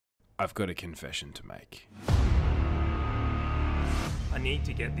I've got a confession to make. I need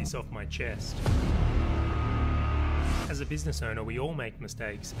to get this off my chest. As a business owner, we all make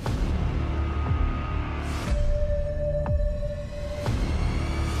mistakes.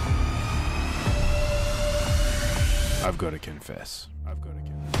 I've got to confess.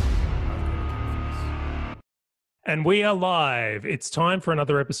 And we are live. It's time for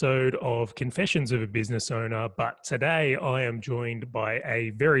another episode of Confessions of a Business Owner. But today I am joined by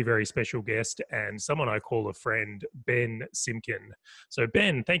a very, very special guest and someone I call a friend, Ben Simkin. So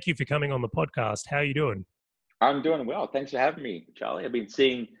Ben, thank you for coming on the podcast. How are you doing? I'm doing well. Thanks for having me, Charlie. I've been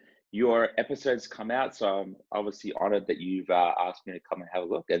seeing your episodes come out, so I'm obviously honored that you've asked me to come and have a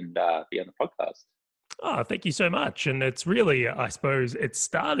look and be on the podcast. Oh, thank you so much. And it's really, I suppose, it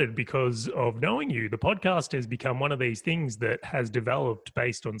started because of knowing you. The podcast has become one of these things that has developed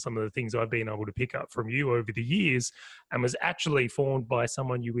based on some of the things I've been able to pick up from you over the years, and was actually formed by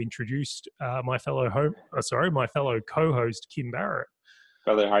someone you introduced, my fellow co-host, Kim Barrett.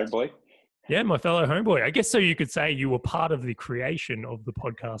 Fellow homeboy. Yeah, my fellow homeboy. I guess so you could say you were part of the creation of the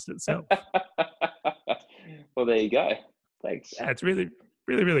podcast itself. Well, there you go. Thanks. Yeah, it's really,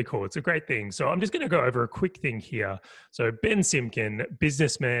 really cool. It's a great thing. So I'm just going to go over a quick thing here. So Ben Simkin,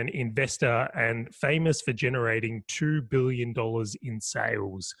 businessman, investor, and famous for generating $2 billion in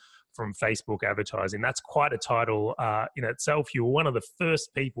sales from Facebook advertising. That's quite a title in itself. You were one of the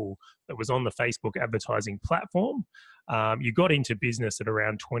first people that was on the Facebook advertising platform. You got into business at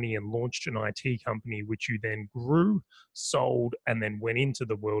around 20 and launched an IT company, which you then grew, sold, and then went into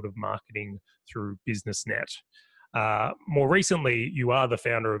the world of marketing through BusinessNet. More recently, you are the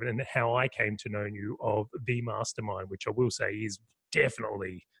founder of, and how I came to know you, of The Mastermind, which I will say is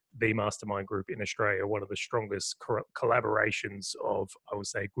definitely the mastermind group in Australia, one of the strongest collaborations of, I would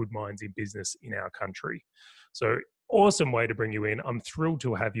say, good minds in business in our country. So awesome way to bring you in. I'm thrilled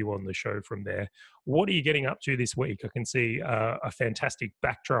to have you on the show from there. What are you getting up to this week? I can see a fantastic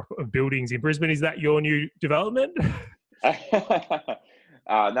backdrop of buildings in Brisbane. Is that your new development?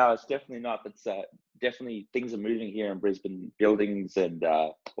 No, it's definitely not. It's definitely things are moving here in Brisbane, buildings and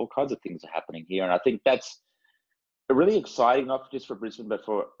all kinds of things are happening here. And I think that's really exciting, not just for Brisbane, but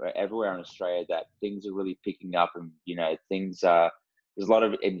for everywhere in Australia, that things are really picking up and, things there's a lot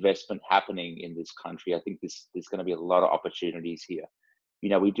of investment happening in this country. I think there's going to be a lot of opportunities here.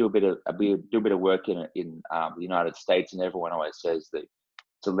 We do a bit of work in the United States, and everyone always says that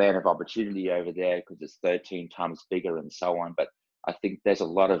it's a land of opportunity over there because it's 13 times bigger and so on. But I think there's a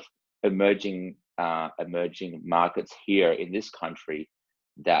lot of emerging markets here in this country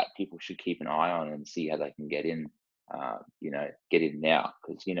that people should keep an eye on and see how they can get in. Get in now,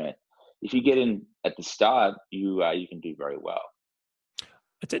 because if you get in at the start, you can do very well.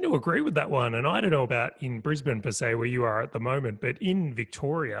 I tend to agree with that one. And I don't know about in Brisbane per se, where you are at the moment, but in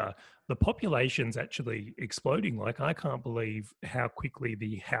Victoria, the population's actually exploding. Like, I can't believe how quickly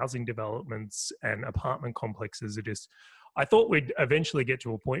the housing developments and apartment complexes are just, I thought we'd eventually get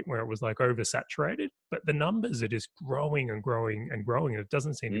to a point where it was like oversaturated, but the numbers are just growing and growing and growing. And it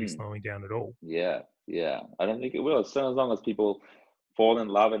doesn't seem to be slowing down at all. Yeah. I don't think it will. So as long as people fall in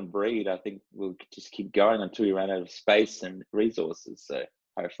love and breed, I think we'll just keep going until we run out of space and resources. So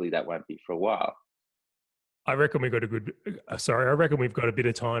hopefully that won't be for a while. I reckon we've got a bit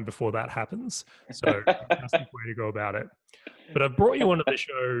of time before that happens. So fantastic way to go about it. But I've brought you onto the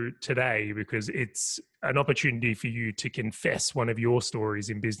show today because it's an opportunity for you to confess one of your stories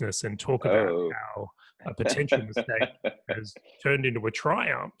in business and talk about how a potential mistake has turned into a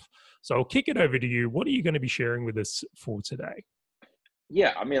triumph. So I'll kick it over to you. What are you going to be sharing with us for today?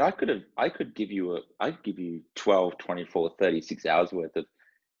 Yeah, I mean, I could give you 12, 24, 36 hours worth of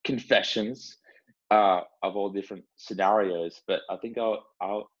confessions of all different scenarios, but I think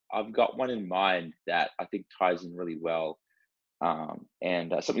I've got one in mind that I think ties in really well,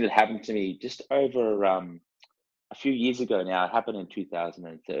 and something that happened to me just over a few years ago now. It happened in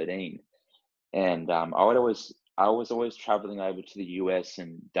 2013, and I was always traveling over to the US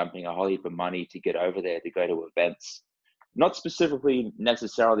and dumping a whole heap of money to get over there to go to events, not specifically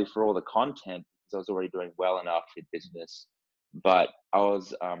necessarily for all the content, because I was already doing well enough in business, but I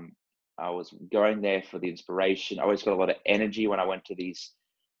was going there for the inspiration. I always got a lot of energy when I went to these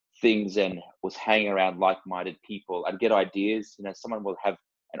things and was hanging around like-minded people. I'd get ideas. Someone will have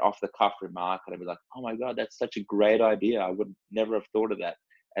an off-the-cuff remark, and I'd be like, "Oh my God, that's such a great idea! I would never have thought of that."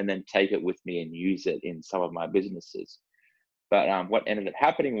 And then take it with me and use it in some of my businesses. But what ended up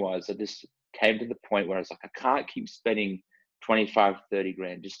happening was I just came to the point where I was like, I can't keep spending 25, 30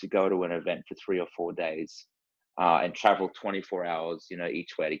 grand just to go to an event for 3 or 4 days. And travel 24 hours,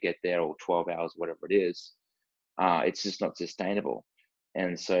 each way to get there, or 12 hours, whatever it is. It's just not sustainable.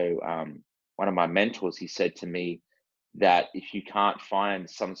 And so one of my mentors, he said to me that if you can't find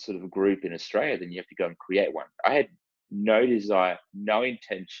some sort of group in Australia, then you have to go and create one. I had no desire, no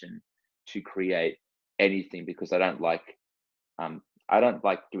intention to create anything because um, I don't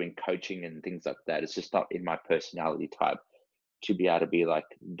like doing coaching and things like that. It's just not in my personality type to be able to be like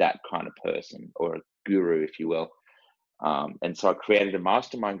that kind of person or a guru, if you will. And so I created a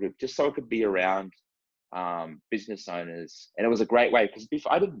mastermind group just so I could be around business owners. And it was a great way because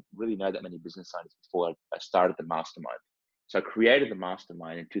I didn't really know that many business owners before I started the mastermind. So I created the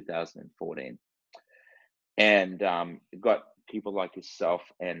mastermind in 2014 and got people like yourself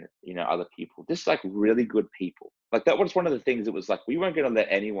and, other people, just like really good people. Like that was one of the things. It was like, we weren't going to let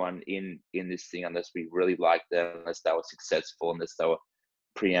anyone in this thing unless we really liked them, unless they were successful, unless they were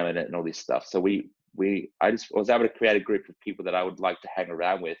preeminent and all this stuff. So I just was able to create a group of people that I would like to hang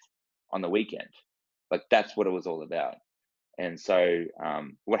around with on the weekend. Like that's what it was all about. And so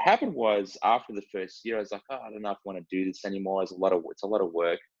what happened was after the first year, I was like, I don't know if I want to do this anymore. It's a lot of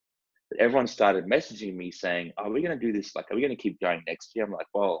work. But everyone started messaging me saying, are we going to do this? Like, are we going to keep going next year? I'm like,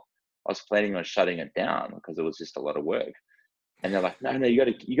 well, I was planning on shutting it down because it was just a lot of work. And they're like, no, you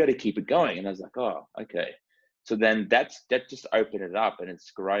got to keep it going. And I was like, oh, okay. So then that just opened it up, and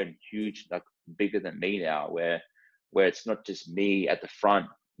it's grown huge, like bigger than me now, where it's not just me at the front,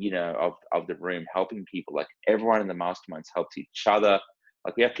 of the room helping people. Like everyone in the masterminds helps each other.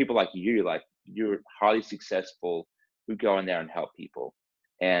 Like we have people like you're highly successful who go in there and help people.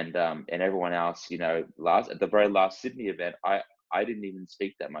 And everyone else, at the very last Sydney event, I didn't even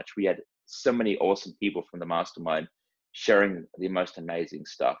speak that much. We had so many awesome people from the mastermind sharing the most amazing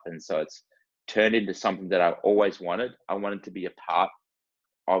stuff. And so it's turned into something that I always wanted. I wanted to be a part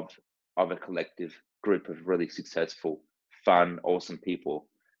of a collective group of really successful, fun, awesome people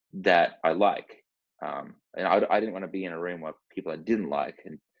that I like. And I didn't want to be in a room where people I didn't like.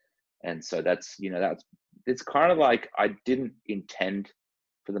 And so it's kind of like I didn't intend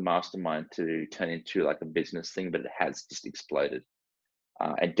for the mastermind to turn into like a business thing, but it has just exploded.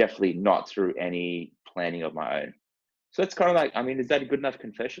 And definitely not through any planning of my own. So it's kind of like, is that a good enough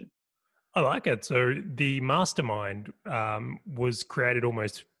confession? I like it. So the mastermind was created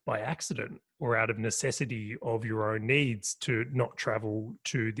almost by accident or out of necessity of your own needs to not travel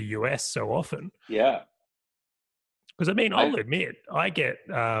to the US so often. Yeah. Because I'll admit, I get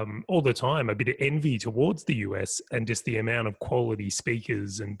all the time a bit of envy towards the US and just the amount of quality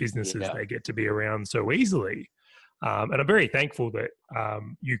speakers and businesses they get to be around so easily. And I'm very thankful that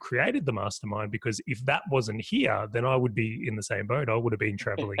you created the mastermind, because if that wasn't here, then I would be in the same boat. I would have been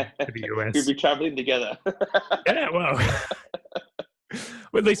traveling to the US. We'd be traveling together. Yeah, well,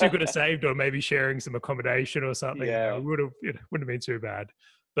 at least we could have saved, or maybe sharing some accommodation or something. Yeah, it wouldn't have been too bad.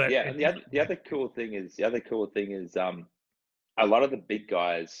 But yeah, and the other cool thing is a lot of the big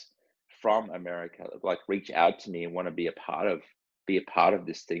guys from America like reach out to me and want to be a part of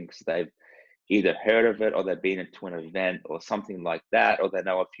this thing because they've either heard of it or they've been to an event or something like that, or they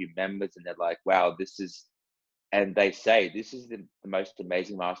know a few members and they're like, wow, and they say, this is the most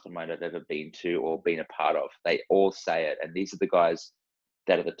amazing mastermind I've ever been to or been a part of. They all say it. And these are the guys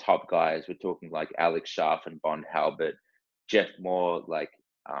that are the top guys. We're talking like Alex Scharf and Bond Halbert, Jeff Moore, like,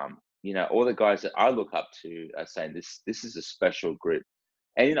 all the guys that I look up to are saying this is a special group.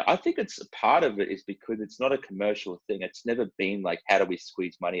 And, I think it's a part of it is because it's not a commercial thing. It's never been like, how do we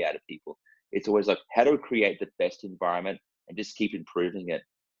squeeze money out of people? It's always like, how do we create the best environment and just keep improving it?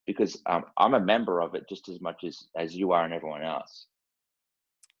 Because I'm a member of it just as much as you are and everyone else.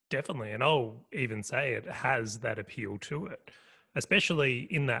 Definitely. And I'll even say it has that appeal to it, especially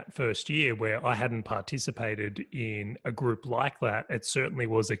in that first year where I hadn't participated in a group like that. It certainly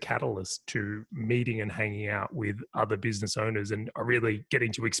was a catalyst to meeting and hanging out with other business owners and really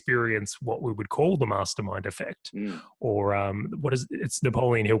getting to experience what we would call the mastermind effect. Or it's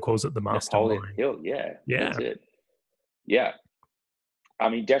Napoleon Hill calls it the mastermind. Napoleon Hill, yeah. Yeah. That's it. Yeah.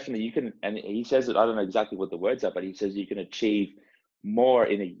 Definitely you can, and he says it, I don't know exactly what the words are, but he says you can achieve more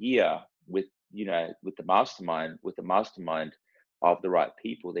in a year with the mastermind of the right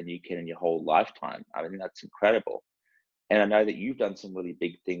people than you can in your whole lifetime. That's incredible. And I know that you've done some really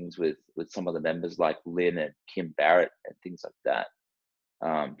big things with some of the members like Lynn and Kim Barrett and things like that.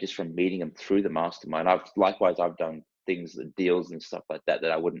 Just from meeting them through the mastermind. I've done things, deals and stuff like that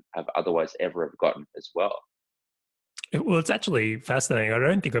I wouldn't have otherwise ever have gotten as well. Well, it's actually fascinating. I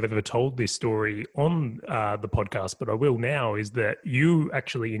don't think I've ever told this story on the podcast, but I will now, is that you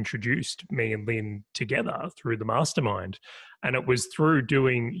actually introduced me and Lynn together through the mastermind. And it was through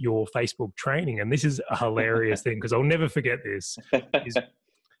doing your Facebook training. And this is a hilarious thing because I'll never forget this.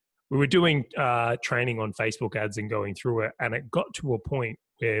 we were doing training on Facebook ads and going through it, and it got to a point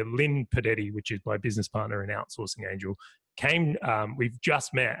where Lynn Padetti, which is my business partner and outsourcing angel, came. We've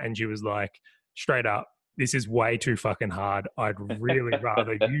just met, and she was like, straight up, "This is way too fucking hard. I'd really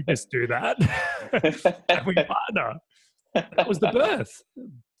rather you just do that, and we partner." That was the birth.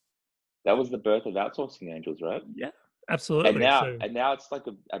 That was the birth of outsourcing angels, right? Yeah, absolutely. And now it's like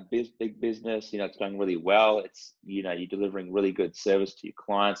a big business. It's going really well. It's you're delivering really good service to your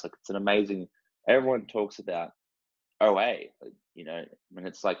clients. Like it's an amazing. Everyone talks about OA, when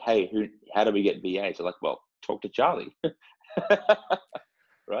it's like, hey, how do we get VA? So like, well, talk to Charlie,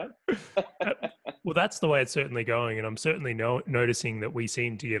 right? Well, that's the way it's certainly going, and I'm certainly noticing that we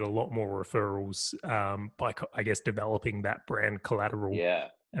seem to get a lot more referrals by, I guess, developing that brand collateral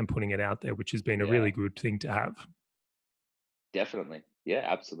and putting it out there, which has been a really good thing to have. Definitely, yeah,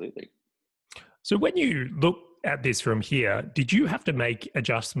 absolutely. So when you look at this from here, did you have to make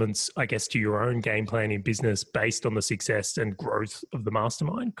adjustments, I guess, to your own game plan in business based on the success and growth of the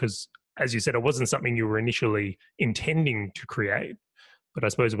mastermind? Because as you said, it wasn't something you were initially intending to create, but I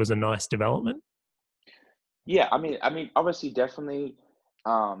suppose it was a nice development. Yeah, I mean, obviously, definitely,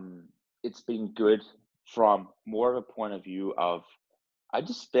 it's been good from more of a point of view of, I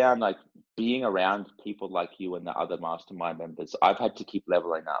just found like being around people like you and the other mastermind members, I've had to keep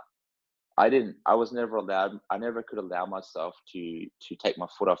leveling up. I was never allowed, I never could allow myself to take my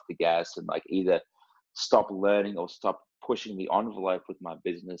foot off the gas and like either stop learning or stop pushing the envelope with my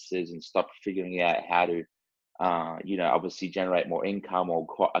businesses and stop figuring out how to, obviously generate more income or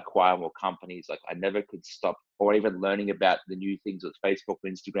acquire more companies. Like I never could stop, or even learning about the new things with Facebook,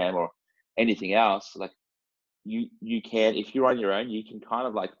 Instagram, or anything else. Like you can, if you're on your own, you can kind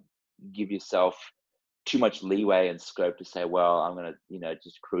of like give yourself too much leeway and scope to say, well, I'm going to,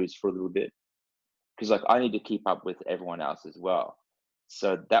 just cruise for a little bit. Because like I need to keep up with everyone else as well.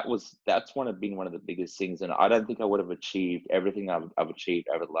 So that's been one of the biggest things. And I don't think I would have achieved everything I've achieved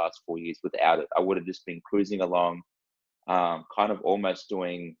over the last 4 years without it. I would have just been cruising along, kind of almost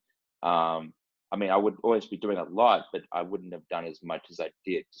doing, I would always be doing a lot, but I wouldn't have done as much as I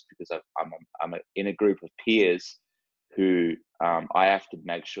did just because I'm in a group of peers who I have to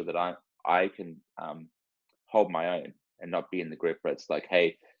make sure that I can hold my own and not be in the group where it's like,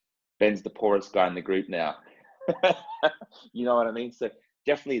 hey, Ben's the poorest guy in the group now. You know what I mean? So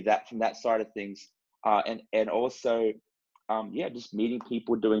definitely that from that side of things, and also, just meeting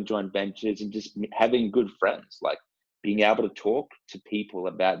people, doing joint ventures, and just having good friends, like being able to talk to people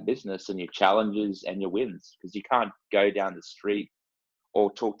about business and your challenges and your wins, because you can't go down the street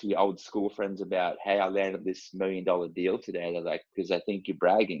or talk to your old school friends about, hey, I landed this $1 million deal today. They're like, because I think you're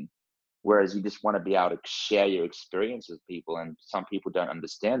bragging. Whereas you just want to be able to share your experience with people, and some people don't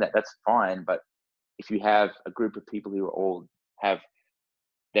understand that. That's fine, but if you have a group of people who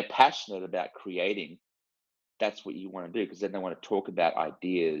they're passionate about creating, that's what you want to do, because then they want to talk about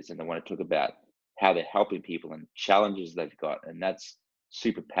ideas and they want to talk about how they're helping people and challenges they've got, and that's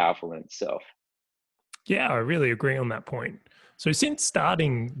super powerful in itself. Yeah, I really agree on that point. So since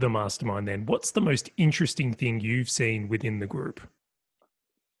starting the mastermind then, what's the most interesting thing you've seen within the group?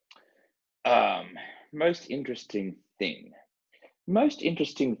 Most interesting thing.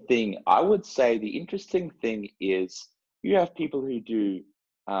 I would say the interesting thing is you have people who do,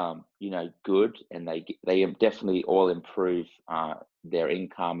 good, and they definitely all improve their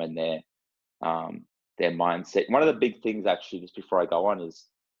income and their mindset. One of the big things, actually, just before I go on, is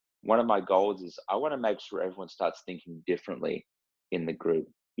one of my goals is I want to make sure everyone starts thinking differently in the group.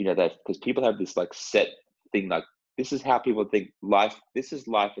 That because people have this like set thing, like this is how people think life. This is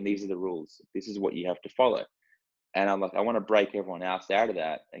life, and these are the rules. This is what you have to follow. And I'm like, I want to break everyone else out of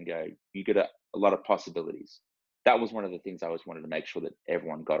that and go, you get a lot of possibilities. That was one of the things I always wanted to make sure that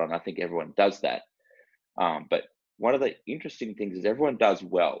everyone got on. I think everyone does that. But one of the interesting things is everyone does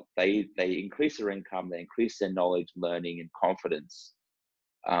well. They increase their income, they increase their knowledge, learning, and confidence.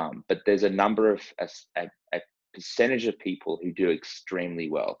 But there's a number of a percentage of people who do extremely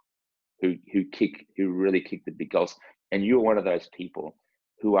well, who really kick the big goals. And you're one of those people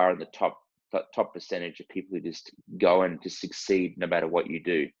who are in the top percentage of people who just go and just succeed no matter what you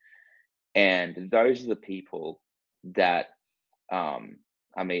do. And those are the people that,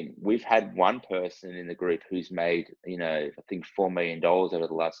 we've had one person in the group who's made, I think $4 million over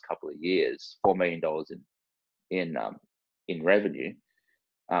the last couple of years, $4 million in revenue.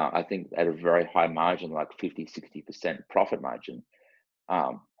 I think at a very high margin, like 50-60% profit margin,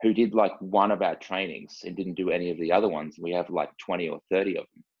 who did like one of our trainings and didn't do any of the other ones. We have like 20 or 30 of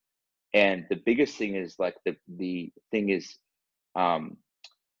them. And the biggest thing is like the thing is,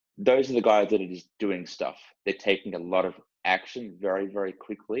 those are the guys that are just doing stuff. They're taking a lot of action very, very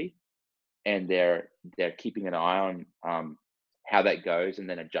quickly, and they're keeping an eye on how that goes, and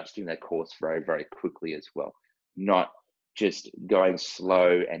then adjusting their course very, very quickly as well. Not just going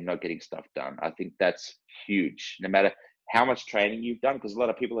slow and not getting stuff done. I think that's huge. No matter how much training you've done, because a lot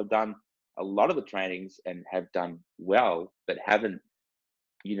of people have done a lot of the trainings and have done well, but haven't,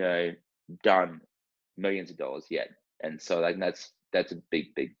 you know, done millions of dollars yet. And so like that's a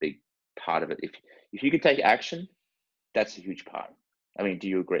big, big, big part of it. If you could take action, that's a huge part. I mean, do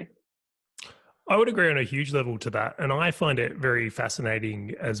you agree? I would agree on a huge level to that. And I find it very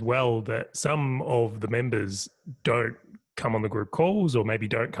fascinating as well that some of the members don't come on the group calls or maybe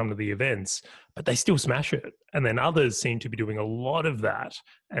don't come to the events, but they still smash it. And then others seem to be doing a lot of that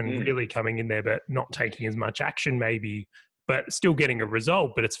and Mm. really coming in there, but not taking as much action, maybe, but still getting a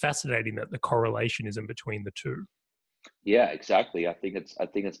result. But it's fascinating that the correlation isn't between the two. Yeah, exactly. I think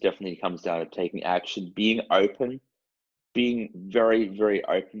it's definitely comes down to taking action, being open, being very, very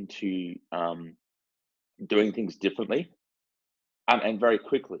open to doing things differently, and very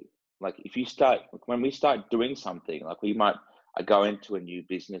quickly. Like if you start, like when we start doing something, like we might go into a new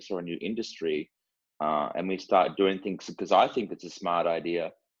business or a new industry, and we start doing things because I think it's a smart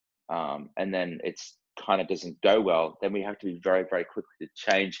idea, and then it's kind of doesn't go well, then we have to be very, very quickly to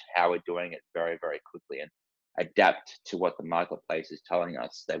change how we're doing it very, very quickly and adapt to what the marketplace is telling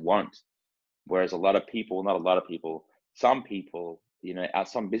us they want. Whereas a lot of people, not a lot of people, some people,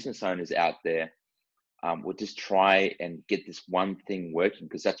 some business owners out there will just try and get this one thing working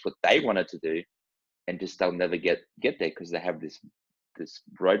because that's what they wanted to do, and just they'll never get there because they have this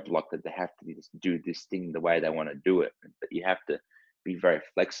roadblock that they have to just do this thing the way they want to do it. But you have to be very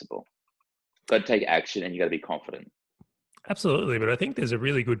flexible. Got to take action, and you got to be confident. Absolutely. But I think there's a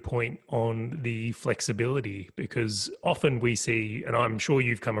really good point on the flexibility because often we see, and I'm sure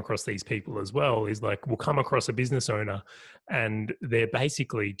you've come across these people as well, is like we'll come across a business owner and they're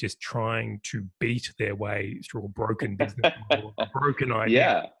basically just trying to beat their way through a broken business model, a broken idea,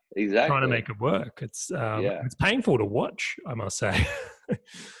 Yeah, trying to exactly. make it work. Yeah. It's painful to watch, I must say.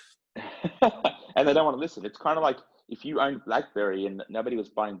 And they don't want to listen. It's kind of like if you owned BlackBerry and nobody was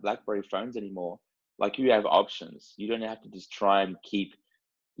buying BlackBerry phones anymore, like you have options. You don't have to just try and keep,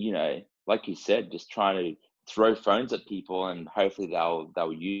 like you said, just trying to throw phones at people and hopefully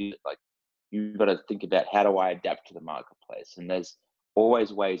they'll use it. Like you've got to think about how do I adapt to the marketplace? And there's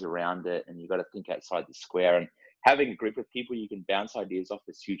always ways around it, and you've got to think outside the square. And having a group of people you can bounce ideas off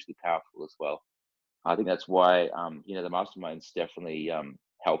is hugely powerful as well. I think that's why the mastermind's definitely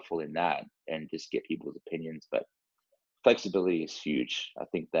helpful in that, and just get people's opinions. But flexibility is huge. I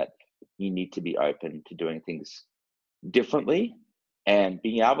think that you need to be open to doing things differently and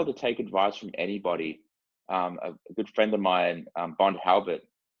being able to take advice from anybody. A good friend of mine, Bond Halbert,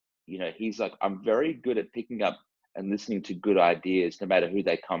 he's like, I'm very good at picking up and listening to good ideas, no matter who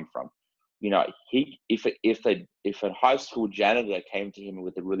they come from. If a high school janitor came to him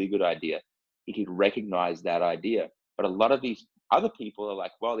with a really good idea, he could recognize that idea. But a lot of these other people are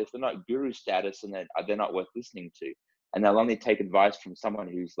like, well, if they're not guru status, and they're not worth listening to, and they'll only take advice from someone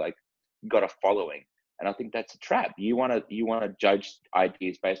who's like got a following. And I think that's a trap. You want to judge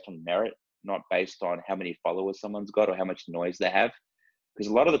ideas based on merit, not based on how many followers someone's got or how much noise they have.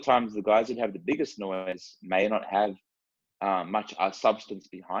 Because a lot of the times, the guys that have the biggest noise may not have much substance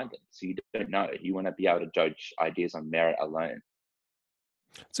behind them. So you don't know. You want to be able to judge ideas on merit alone.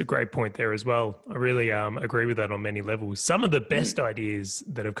 It's a great point there as well. I really agree with that on many levels. Some of the best Mm. ideas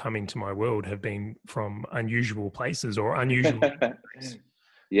that have come into my world have been from unusual places or unusual industries.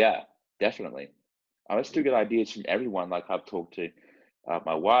 Yeah, definitely. I still get ideas from everyone. Like I've talked to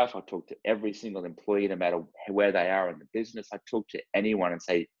my wife, I talk to every single employee, no matter where they are in the business. I talk to anyone and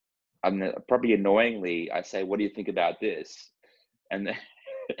say, probably annoyingly, I say, "What do you think about this?" And then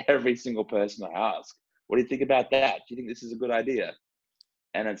every single person I ask, "What do you think about that? Do you think this is a good idea?"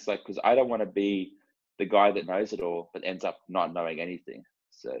 And it's like, because I don't want to be the guy that knows it all, but ends up not knowing anything.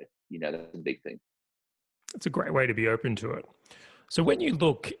 So, that's a big thing. It's a great way to be open to it. So, when you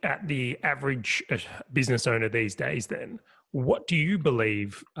look at the average business owner these days, then what do you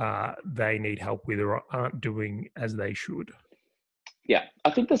believe they need help with or aren't doing as they should? Yeah,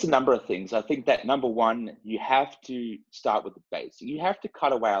 I think there's a number of things. I think that number one, you have to start with the basics. You have to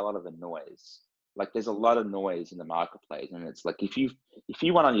cut away a lot of the noise. Like there's a lot of noise in the marketplace, and it's like if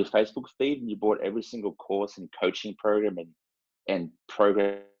you went on your Facebook feed and you bought every single course and coaching program and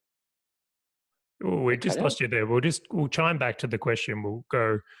program Oh, we cut just out. lost you there. We'll chime back to the question. We'll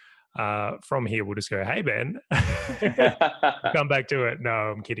go from here. We'll just go, hey Ben. We'll come back to it. No,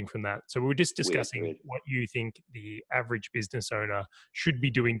 I'm kidding from that. So we we're just Weird, discussing weird. what you think the average business owner should be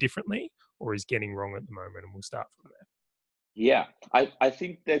doing differently or is getting wrong at the moment, and we'll start from there. Yeah, I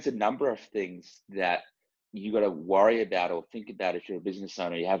think there's a number of things that you got to worry about or think about if you're a business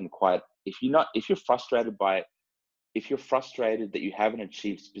owner. You haven't quite, if you're frustrated by, if you're frustrated that you haven't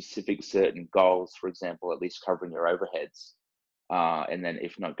achieved specific certain goals, for example, at least covering your overheads, and then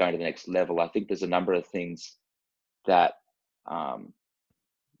if not going to the next level, I think there's a number of things that um,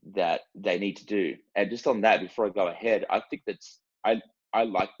 that they need to do. And just on that, before I go ahead, I think I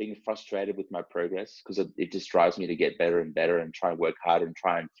like being frustrated with my progress because it just drives me to get better and better and try and work harder and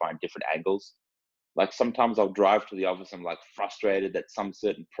try and find different angles. Like sometimes I'll drive to the office, I'm like frustrated that some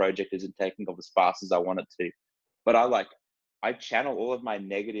certain project isn't taking off as fast as I want it to. But I channel all of my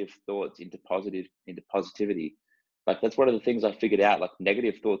negative thoughts into positivity. Like that's one of the things I figured out. Like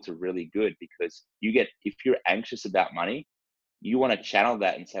negative thoughts are really good because if you're anxious about money, you want to channel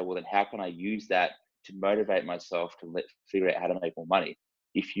that and say, well, then how can I use that to motivate myself to figure out how to make more money?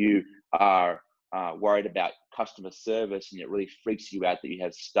 If you are worried about customer service and it really freaks you out that you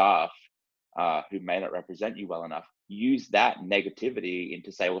have staff who may not represent you well enough, use that negativity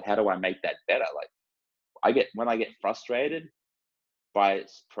into say, well, how do I make that better? Like when I get frustrated by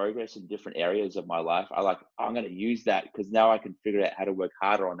its progress in different areas of my life, I'm going to use that because now I can figure out how to work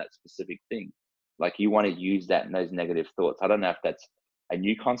harder on that specific thing. Like you want to use that in those negative thoughts. I don't know if that's a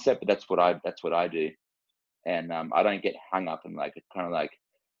new concept, but that's what I do. And I don't get hung up in like, it's kind of like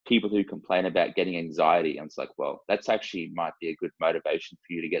people who complain about getting anxiety. And it's like, well, that's actually might be a good motivation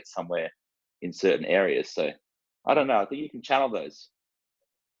for you to get somewhere in certain areas. So I don't know. I think you can channel those.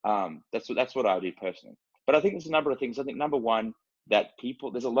 That's what I do personally. But I think there's a number of things. I think number one,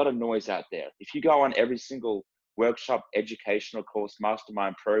 there's a lot of noise out there. If you go on every single workshop, educational course,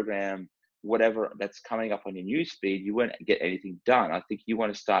 mastermind program, whatever that's coming up on your news feed, you won't get anything done. I think you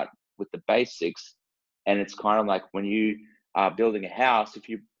want to start with the basics. And it's kind of like when you are building a house, if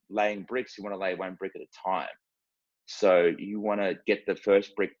you're laying bricks, you want to lay one brick at a time. So you want to get the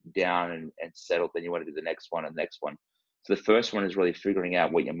first brick down and settled, then you want to do the next one and the next one. So the first one is really figuring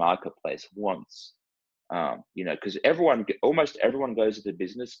out what your marketplace wants. Because almost everyone goes into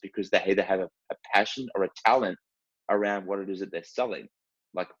business because they either have a passion or a talent around what it is that they're selling.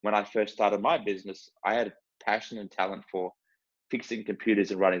 Like when I first started my business, I had a passion and talent for fixing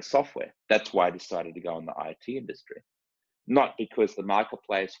computers and running software. That's why I decided to go in the IT industry, not because the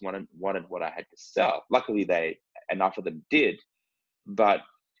marketplace wanted what I had to sell. Luckily, enough of them did, but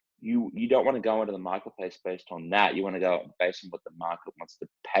you don't want to go into the marketplace based on that. You want to go based on what the market wants to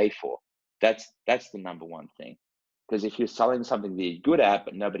pay for. That's the number one thing. Because if you're selling something that you're good at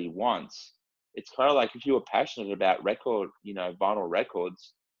but nobody wants, it's kind of like if you were passionate about vinyl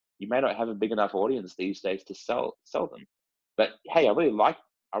records, you may not have a big enough audience these days to sell them. But hey, I really like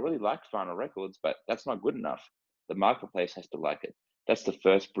vinyl records, but that's not good enough. The marketplace has to like it. That's the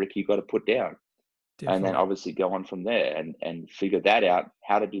first brick you got to put down. And then Definitely. obviously go on from there and figure that out,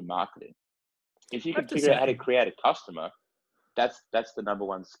 how to do marketing. If you I can have to figure out how to say, create a customer, that's the number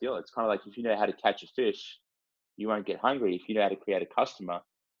one skill. It's kind of like if you know how to catch a fish, you won't get hungry. If you know how to create a customer,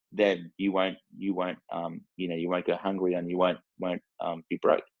 then you won't go hungry and you won't be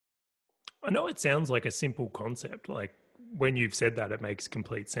broke. I know it sounds like a simple concept. Like when you've said that, it makes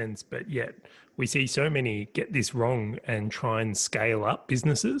complete sense. But yet we see so many get this wrong and try and scale up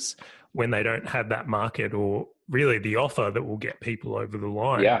businesses when they don't have that market or really the offer that will get people over the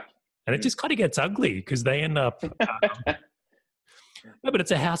line. Yeah. And it just kind of gets ugly because they end up, no, but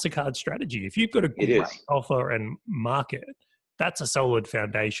it's a house of cards strategy. If you've got a It great is. offer and market, that's a solid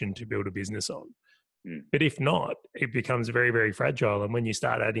foundation to build a business on. Mm. But if not, it becomes very, very fragile. And when you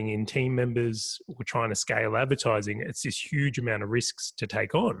start adding in team members or trying to scale advertising, it's this huge amount of risks to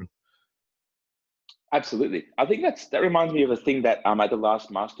take on. Absolutely. I think that reminds me of a thing that at the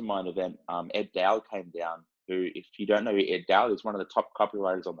last mastermind event, Ed Dowell came down, who, if you don't know who Ed Dowell is, one of the top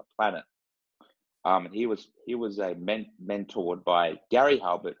copywriters on the planet. And he was mentored by Gary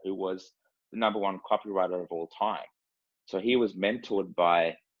Halbert, who was the number one copywriter of all time. So he was mentored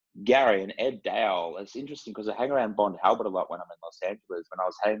by Gary and Ed Dale. It's interesting because I hang around Bond Halbert a lot when I'm in Los Angeles. When I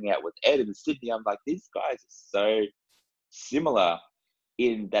was hanging out with Ed in Sydney, I'm like, these guys are so similar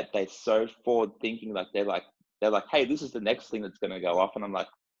in that they're so forward thinking. Like they're like, hey, this is the next thing that's going to go off, and I'm like,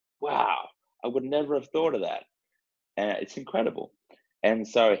 wow, I would never have thought of that. And it's incredible. And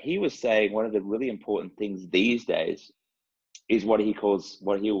so he was saying one of the really important things these days is what he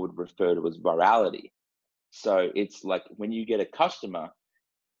would refer to as virality. So it's like when you get a customer,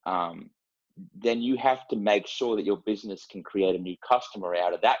 um, then you have to make sure that your business can create a new customer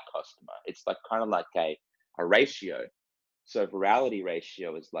out of that customer. It's like kind of like a ratio. So virality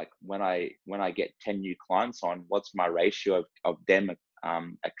ratio is like when I get 10 new clients on, what's my ratio of them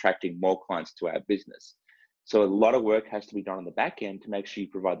attracting more clients to our business? So a lot of work has to be done on the back end to make sure you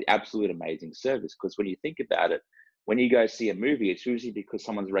provide the absolute amazing service. Because when you think about it, when you go see a movie, it's usually because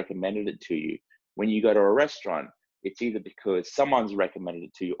someone's recommended it to you. When you go to a restaurant, it's either because someone's recommended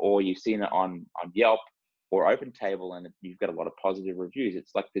it to you, or you've seen it on Yelp or Open Table and you've got a lot of positive reviews.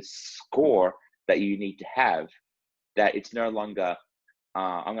 It's like this score that you need to have, that it's no longer,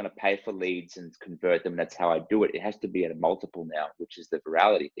 I'm going to pay for leads and convert them. That's how I do it. It has to be at a multiple now, which is the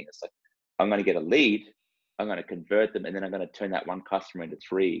virality thing. It's like, I'm going to get a lead, I'm going to convert them, and then I'm going to turn that one customer into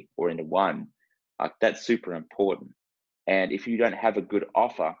 3 or into 1. That's super important. And if you don't have a good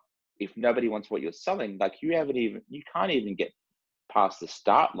offer, if nobody wants what you're selling, like you can't even get past the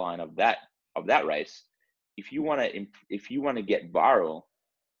start line of that race. If you want to get viral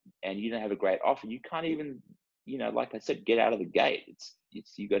and you don't have a great offer, you can't even, like I said, get out of the gate. It's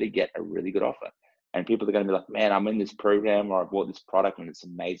you got to get a really good offer, and people are going to be like, man, I'm in this program or I bought this product and it's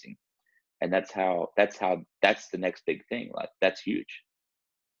amazing. And that's the next big thing. Like that's huge.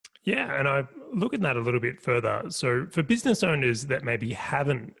 Yeah, and I look at that a little bit further. So for business owners that maybe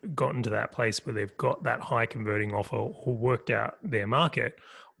haven't gotten to that place where they've got that high converting offer or worked out their market,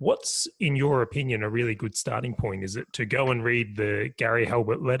 what's, in your opinion, a really good starting point? Is it to go and read the Gary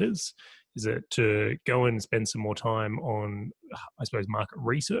Halbert letters? Is it to go and spend some more time on, I suppose, market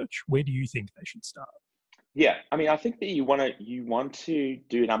research? Where do you think they should start? Yeah, I mean, I think that you want to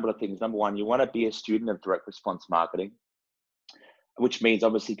do a number of things. Number one, you want to be a student of direct response marketing, which means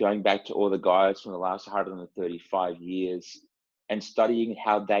obviously going back to all the guys from the last 135 years and studying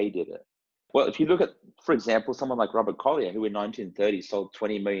how they did it. Well, if you look at, for example, someone like Robert Collier, who in 1930 sold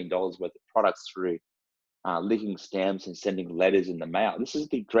 $20 million worth of products through licking stamps and sending letters in the mail. This is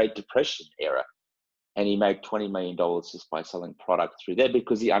the Great Depression era. And he made $20 million just by selling product through there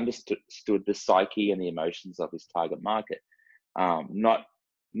because he understood the psyche and the emotions of his target market.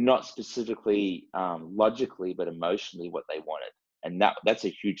 Not specifically logically, but emotionally what they wanted. And that's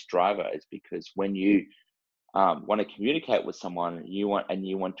a huge driver, is because when you want to communicate with someone, you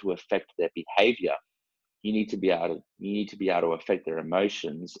want to affect their behavior, you need to be able to affect their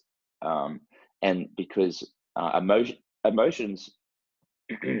emotions, and because emotions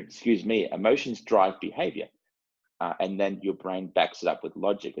emotions drive behavior, and then your brain backs it up with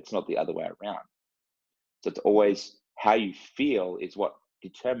logic. It's not the other way around. So it's always how you feel is what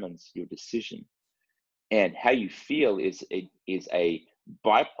determines your decision, and how you feel is a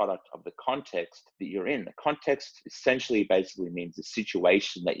byproduct of the context that you're in. The context essentially basically means the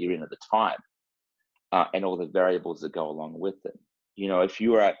situation that you're in at the time, and all the variables that go along with it. If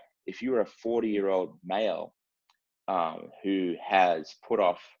you are a 40-year-old male who has put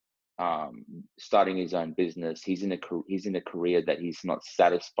off starting his own business, he's in a career that he's not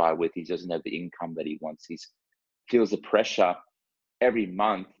satisfied with, he doesn't have the income that he wants, he feels the pressure every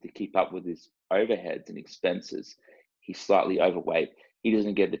month to keep up with his overheads and expenses, he's slightly overweight, he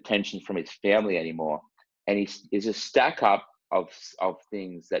doesn't get attention from his family anymore, and there's a stack up of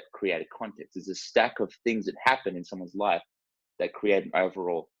things that create a context. There's a stack of things that happen in someone's life that create an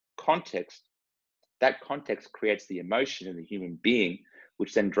overall context. That context creates the emotion in the human being,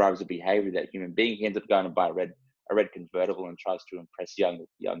 which then drives the behavior of that human being. He ends up going to buy a red convertible and tries to impress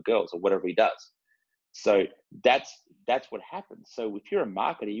young girls or whatever he does. So that's what happens. So if you're a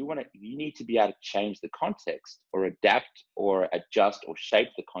marketer, you need to be able to change the context or adapt or adjust or shape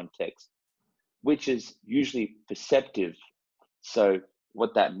the context, which is usually perceptive. So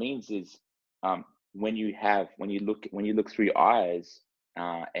what that means is when you look through your eyes,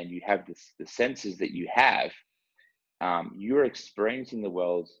 and you have the senses that you have, you're experiencing the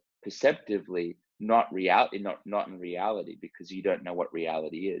world perceptively, not in reality, because you don't know what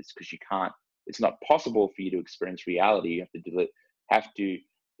reality is, because you can't. It's not possible for you to experience reality. You have to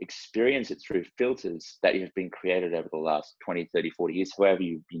experience it through filters that have been created over the last 20, 30, 40 years, however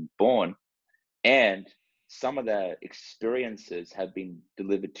you've been born. And some of the experiences have been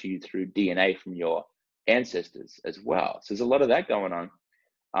delivered to you through DNA from your ancestors as well. So there's a lot of that going on.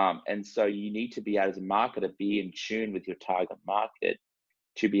 And so you need to be able, as a marketer, be in tune with your target market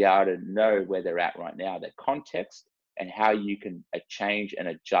to be able to know where they're at right now, their context, and how you can change and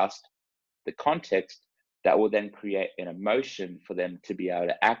adjust the context that will then create an emotion for them to be able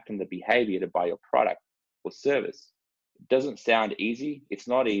to act on the behavior to buy your product or service. It doesn't sound easy. It's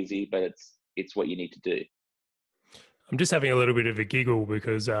not easy, but it's what you need to do. I'm just having a little bit of a giggle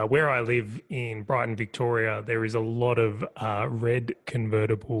because where I live in Brighton, Victoria, there is a lot of red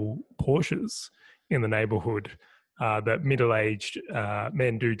convertible Porsches in the neighbourhood that middle-aged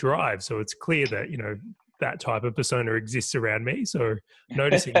men do drive. So it's clear that, that type of persona exists around me. So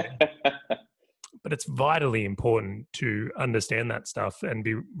noticing them. But But it's vitally important to understand that stuff and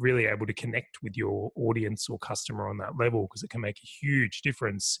be really able to connect with your audience or customer on that level, because it can make a huge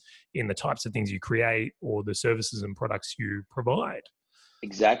difference in the types of things you create or the services and products you provide.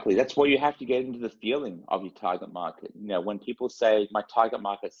 Exactly. That's why you have to get into the feeling of your target market. You know, when people say my target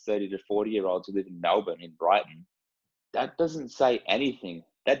market's 30 to 40-year-olds who live in Melbourne, in Brighton, that doesn't say anything.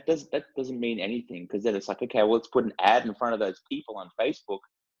 That doesn't mean anything, because then it's like, okay, well, let's put an ad in front of those people on Facebook.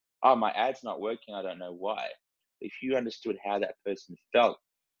 Oh, my ad's not working. I don't know why. If you understood how that person felt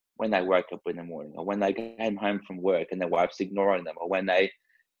when they woke up in the morning, or when they came home from work and their wife's ignoring them, or when they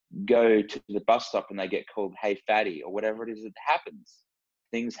go to the bus stop and they get called, hey, fatty, or whatever it is that happens,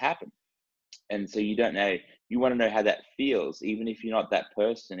 things happen. And so you don't know, you want to know how that feels, even if you're not that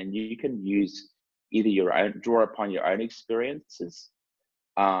person. And you can use either your own, draw upon your own experiences,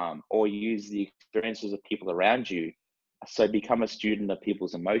 or use the experiences of people around you. So become a student of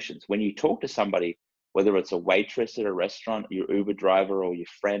people's emotions. When you talk to somebody, whether it's a waitress at a restaurant, your Uber driver, or your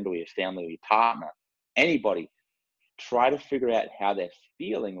friend, or your family, or your partner, anybody, try to figure out how they're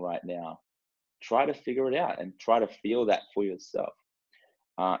feeling right now. Try to figure it out and try to feel that for yourself.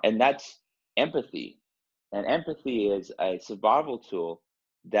 And that's empathy. And empathy is a survival tool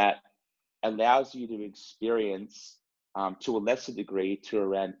that allows you to experience, to a lesser degree, to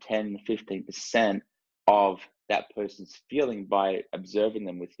around 10, 15% of that person's feeling by observing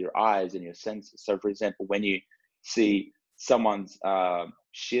them with your eyes and your senses. So, for example, when you see someone's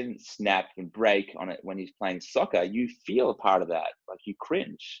shin snap and break on it when he's playing soccer, you feel a part of that, like you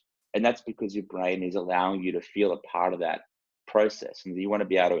cringe. And that's because your brain is allowing you to feel a part of that process. And you want to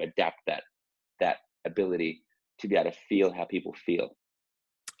be able to adapt that ability to be able to feel how people feel.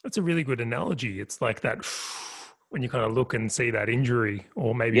 That's a really good analogy. It's like that when you kind of look and see that injury,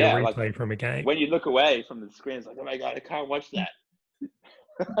 or maybe a Yeah, like replay from a game. when you look away from the screen, it's like, oh my God, I can't watch that.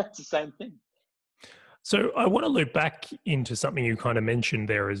 It's the same thing. So I want to loop back into something you kind of mentioned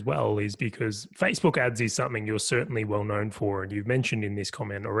there as well, is because Facebook ads is something you're certainly well known for. And you've mentioned in this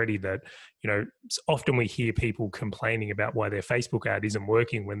comment already that, often we hear people complaining about why their Facebook ad isn't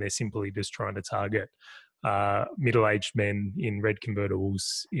working when they're simply just trying to target middle-aged men in red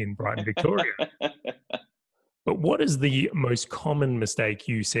convertibles in Brighton, Victoria. But what is the most common mistake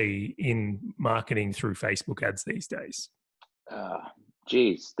you see in marketing through Facebook ads these days?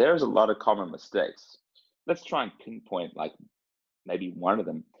 Geez, there's a lot of common mistakes. Let's try and pinpoint like maybe one of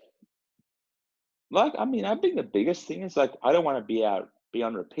them. Like, I mean, I think the biggest thing is like, I don't want to be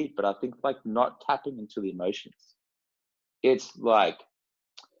on repeat, but I think like not tapping into the emotions. It's like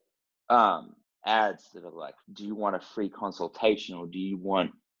ads that are like, do you want a free consultation, or do you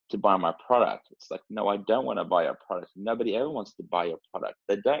want to buy my product? It's like, no, I don't want to buy your product. Nobody ever wants to buy your product.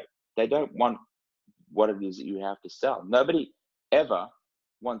 They don't want what it is that you have to sell. Nobody ever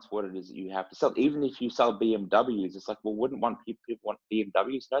wants what it is that you have to sell. Even if you sell BMWs, it's like, well, wouldn't people want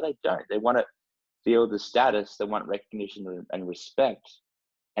BMWs? No, they don't. They want to feel the status. They want recognition and respect,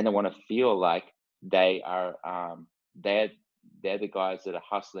 and they want to feel like they are they're the guys that are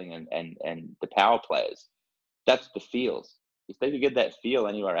hustling and the power players. That's the feels. If they could get that feel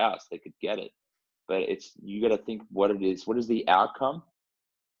anywhere else, they could get it. But it's, you got to think what it is. What is the outcome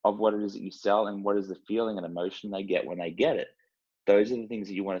of what it is that you sell, and what is the feeling and emotion they get when they get it? Those are the things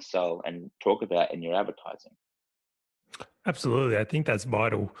that you want to sell and talk about in your advertising. Absolutely. I think that's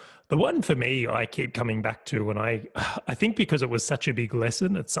vital. The one for me, I keep coming back to, and I think because it was such a big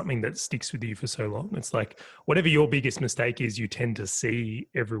lesson, it's something that sticks with you for so long. It's like whatever your biggest mistake is, you tend to see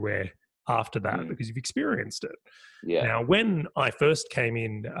everywhere after that because you've experienced it. Yeah. Now, when I first came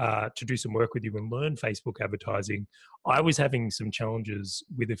in to do some work with you and learn Facebook advertising, I was having some challenges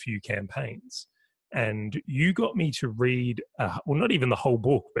with a few campaigns. And you got me to read, well, not even the whole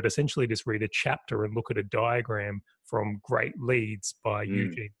book, but essentially just read a chapter and look at a diagram from Great Leads by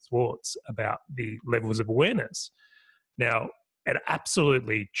Eugene Schwartz about the levels of awareness. Now, it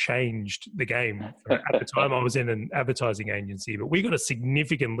absolutely changed the game. At the time, I was in an advertising agency, but we got a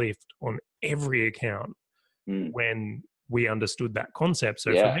significant lift on every account when we understood that concept.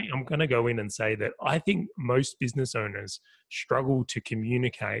 So for me, I'm going to go in and say that I think most business owners struggle to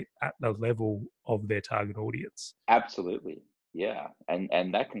communicate at the level of their target audience. Absolutely. Yeah.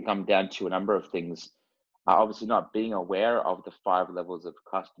 And that can come down to a number of things. Obviously not being aware of the 5 levels of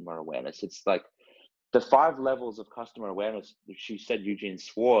customer awareness. It's like the 5 levels of customer awareness, which you said Eugene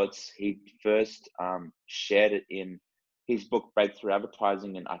Schwartz, he first shared it in his book, Breakthrough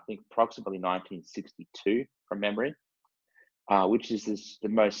Advertising, in I think approximately 1962 from memory. Which is the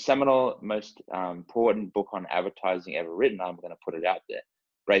most seminal, most important book on advertising ever written. I'm going to put it out there,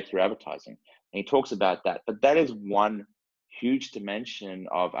 Breakthrough Advertising. And he talks about that. But that is one huge dimension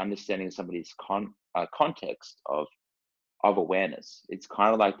of understanding somebody's context of awareness. It's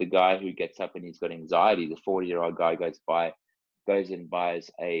kind of like the guy who gets up and he's got anxiety. The 40-year-old guy goes and buys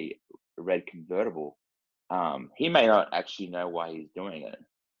a red convertible. He may not actually know why he's doing it.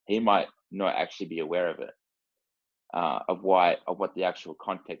 He might not actually be aware of it, of what the actual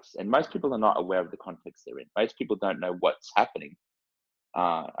context. And most people are not aware of the context they're in. Most people don't know what's happening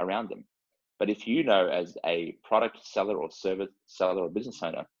around them. But if you know, as a product seller or service seller or business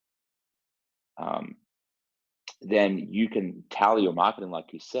owner, then you can tally your marketing,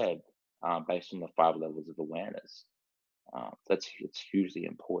 like you said, based on the 5 levels of awareness. It's hugely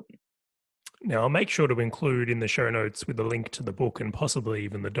important. Now, I'll make sure to include in the show notes with a link to the book and possibly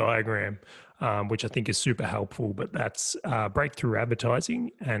even the diagram, which I think is super helpful. But that's Breakthrough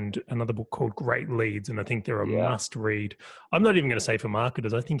Advertising and another book called Great Leads. And I think they're a must read. I'm not even going to say for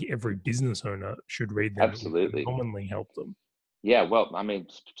marketers. I think every business owner should read them. Absolutely. It will commonly help them. Yeah, well, I mean,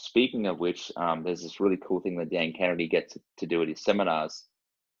 speaking of which, there's this really cool thing that Dan Kennedy gets to do at his seminars.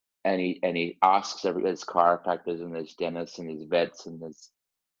 And he asks there's chiropractors and there's dentists and there's vets and there's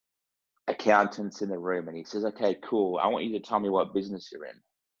accountants in the room, and he says, okay, cool, I want you to tell me what business you're in.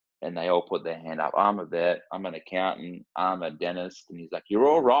 And they all put their hand up. I'm a vet, I'm an accountant, I'm a dentist. And he's like, you're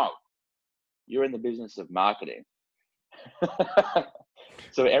all wrong. You're in the business of marketing.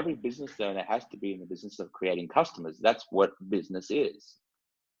 So every business owner has to be in the business of creating customers. That's what business is.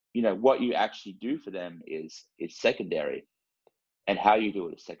 What you actually do for them is secondary, and how you do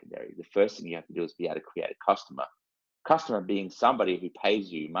it is secondary. The first thing you have to do is be able to create a customer being somebody who pays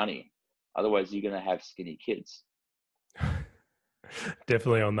you money. Otherwise, you're going to have skinny kids.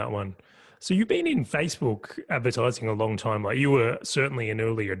 Definitely on that one. So you've been in Facebook advertising a long time. Like, you were certainly an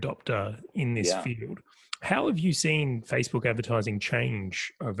early adopter in this field. How have you seen Facebook advertising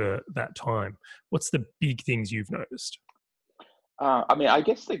change over that time? What's the big things you've noticed? I mean, I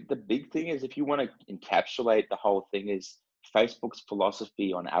guess the big thing is, if you want to encapsulate the whole thing, is Facebook's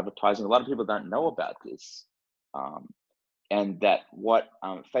philosophy on advertising. A lot of people don't know about this. And that what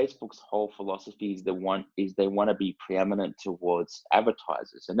Facebook's whole philosophy is, they want to be preeminent towards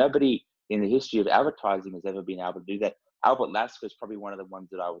advertisers. And nobody in the history of advertising has ever been able to do that. Albert Lasker is probably one of the ones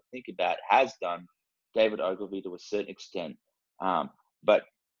that I would think about has done. David Ogilvy to a certain extent. But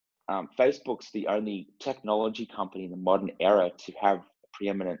Facebook's the only technology company in the modern era to have a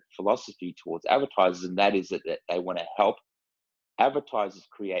preeminent philosophy towards advertisers. And that is that they want to help advertisers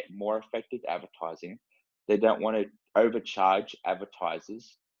create more effective advertising. They don't want to overcharge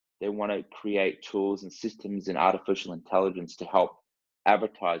advertisers. They want to create tools and systems and artificial intelligence to help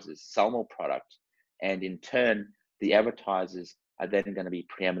advertisers sell more product. And in turn, the advertisers are then going to be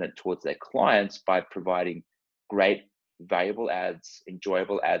preeminent towards their clients by providing great, valuable ads,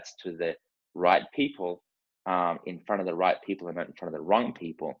 enjoyable ads to the right people, in front of the right people and not in front of the wrong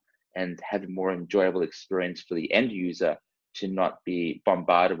people, and have a more enjoyable experience for the end user to not be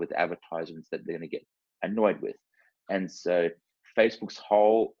bombarded with advertisements that they're going to get annoyed with. And so Facebook's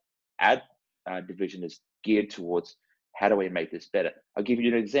whole ad division is geared towards, how do we make this better? I'll give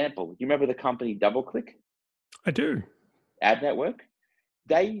you an example. You remember the company DoubleClick? I do. Ad network?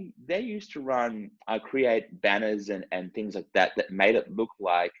 They used to create banners and things like that made it look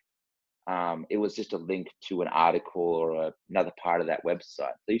like it was just a link to an article or another part of that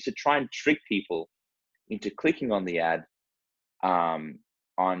website. They used to try and trick people into clicking on the ad on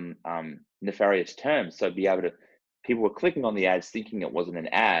nefarious terms. So people were clicking on the ads thinking it wasn't an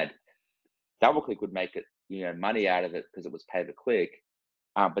ad. DoubleClick would make it, money out of it because it was pay per click.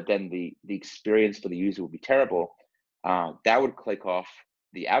 But then the experience for the user would be terrible. That would click off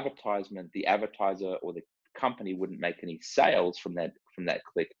the advertisement. The advertiser or the company wouldn't make any sales from that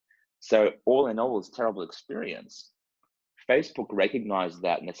click. So all in all, it's a terrible experience. Facebook recognized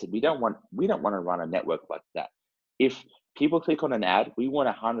that and they said, we don't want to run a network like that. If people click on an ad, we want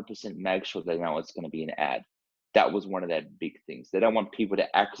 100% make sure they know it's going to be an ad. That was one of their big things. They don't want people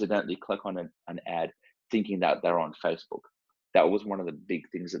to accidentally click on an ad thinking that they're on Facebook. That was one of the big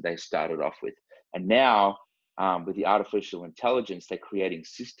things that they started off with. And now, with the artificial intelligence, they're creating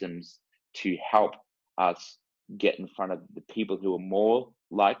systems to help us get in front of the people who are more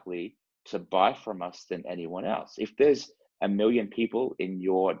likely to buy from us than anyone else. If there's 1 million people in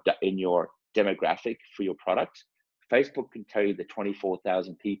your demographic for your product, Facebook can tell you the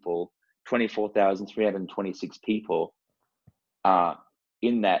 24,326 people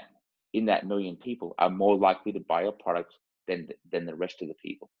in that million people are more likely to buy your product than the rest of the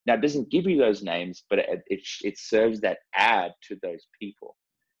people. Now, it doesn't give you those names, but it serves that ad to those people.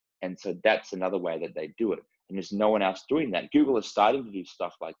 And so that's another way that they do it. And there's no one else doing that. Google is starting to do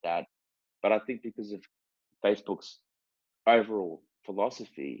stuff like that. But I think because of Facebook's overall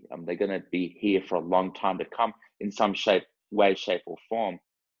philosophy, they're going to be here for a long time to come in some shape or form.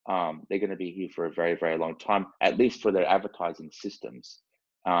 They're going to be here for a very, very long time, at least for their advertising systems.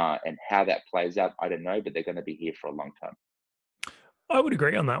 And how that plays out, I don't know, but they're going to be here for a long time. I would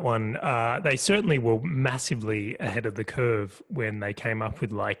agree on that one. They certainly were massively ahead of the curve when they came up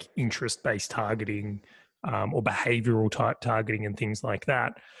with like interest-based targeting or behavioral type targeting and things like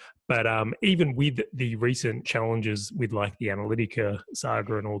that. But even with the recent challenges with like the Analytica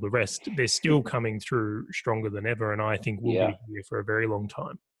saga and all the rest, they're still coming through stronger than ever. And I think we'll Yeah, be here for a very long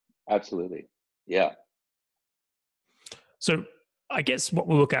time. absolutely. Yeah. So I guess what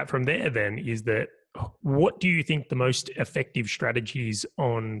we'll look at from there then is that what do you think the most effective strategies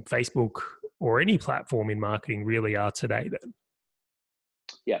on Facebook or any platform in marketing really are today then?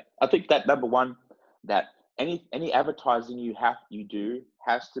 Yeah, I think that number one, that any advertising you do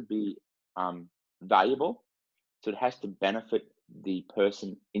has to be valuable. So it has to benefit the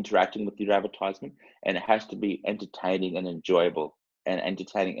person interacting with your advertisement, and it has to be entertaining and enjoyable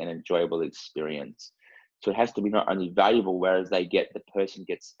experience. So it has to be not only valuable, whereas the person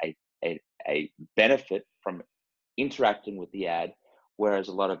gets a benefit from interacting with the ad, whereas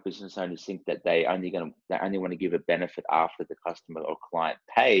a lot of business owners think that they only want to give a benefit after the customer or client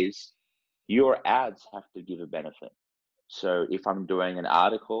pays. Your ads have to give a benefit. So if I'm doing an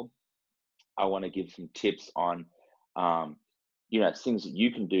article, I want to give some tips on things that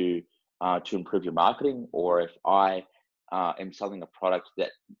you can do to improve your marketing, or if I am selling a product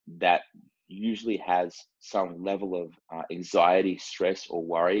that usually has some level of anxiety, stress, or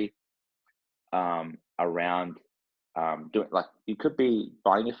worry around doing, like, you could be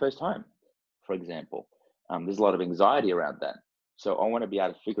buying your first home, for example. There's a lot of anxiety around that. So I want to be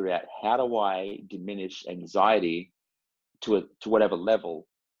able to figure out, how do I diminish anxiety to whatever level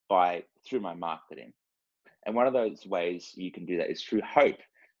through my marketing. And one of those ways you can do that is through hope.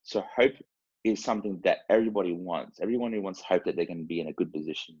 So hope is something that everybody wants. Everyone who wants hope that they're going to be in a good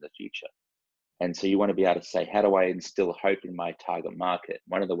position in the future. And so you want to be able to say, how do I instill hope in my target market?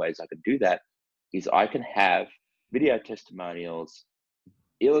 One of the ways I could do that is I can have video testimonials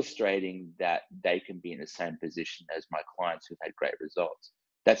illustrating that they can be in the same position as my clients who've had great results.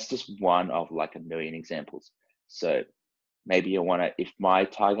 That's just one of like a million examples. So maybe you want to, if my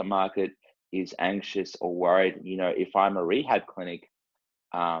target market is anxious or worried, if I'm a rehab clinic,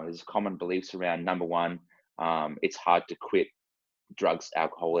 there's common beliefs around, number one, it's hard to quit drugs,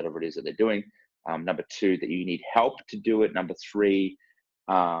 alcohol, whatever it is that they're doing. Number two, that you need help to do it. Number three,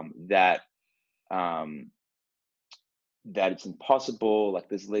 that it's impossible. Like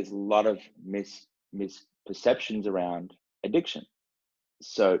there's a lot of misperceptions around addiction.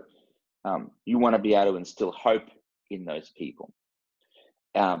 So you want to be able to instill hope in those people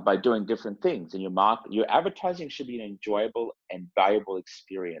by doing different things. And your advertising should be an enjoyable and valuable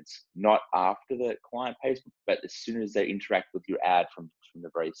experience, not after the client pays, but as soon as they interact with your ad from the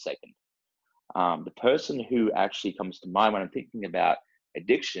very second. The person who actually comes to mind when I'm thinking about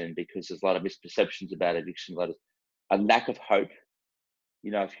addiction, because there's a lot of misperceptions about addiction, a lack of hope.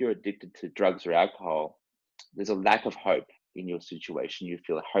 If you're addicted to drugs or alcohol, there's a lack of hope in your situation. You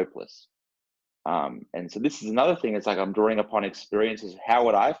feel hopeless. And so this is another thing. It's like I'm drawing upon experiences. How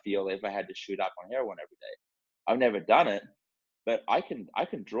would I feel if I had to shoot up on heroin every day? I've never done it, but I can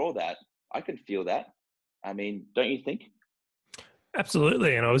draw that. I can feel that. I mean, don't you think?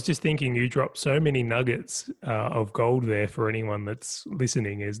 Absolutely. And I was just thinking, you dropped so many nuggets of gold there for anyone that's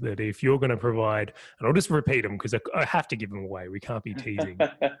listening, is that if you're going to provide, and I'll just repeat them because I have to give them away, we can't be teasing,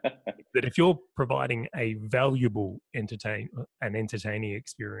 that if you're providing a valuable entertaining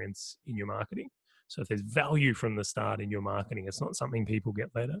experience in your marketing, so if there's value from the start in your marketing, it's not something people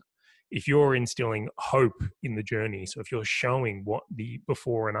get later. If you're instilling hope in the journey, so if you're showing what the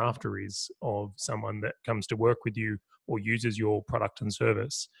before and after is of someone that comes to work with you or uses your product and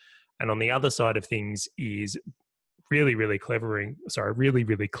service, and on the other side of things is really, really cleverly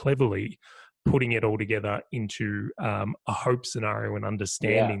putting it all together into a hope scenario and Yeah,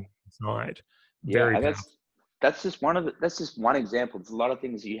 understanding inside. yeah, Very and powerful. that's just one example. There's a lot of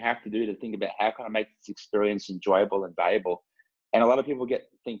things that you have to do to think about, how can I make this experience enjoyable and valuable. And a lot of people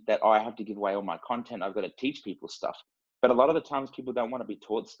think that, oh, I have to give away all my content, I've got to teach people stuff. But a lot of the times people don't want to be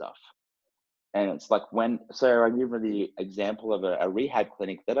taught stuff. And it's like, so I give you the example of a rehab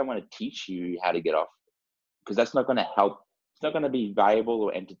clinic. They don't want to teach you how to get off, because that's not going to help. It's not going to be valuable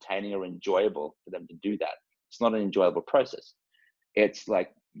or entertaining or enjoyable for them to do that. It's not an enjoyable process. It's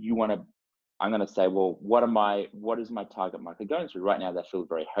like, I'm going to say, well, what is my target market going through right now? They feel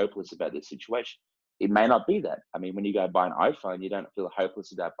very hopeless about this situation. It may not be that. I mean, when you go buy an iPhone, you don't feel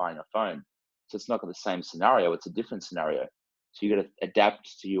hopeless about buying a phone. So it's not the same scenario. It's a different scenario. So you got to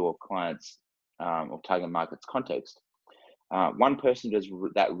adapt to your clients or target market's context. One person who does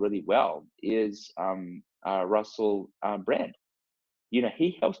that really well is Russell Brand. You know,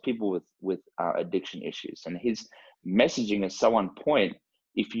 he helps people with addiction issues, and his messaging is so on point.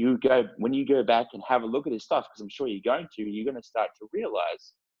 When you go back and have a look at his stuff, because I'm sure you're going to start to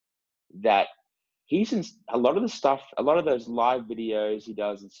realize that he's in a lot of the stuff, a lot of those live videos he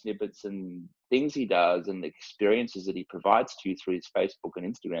does and snippets and things he does and the experiences that he provides to you through his Facebook and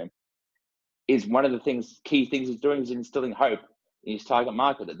Instagram is one of the key things he's doing is instilling hope in his target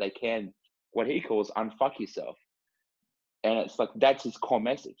market that they can, what he calls, unfuck yourself. And it's like, that's his core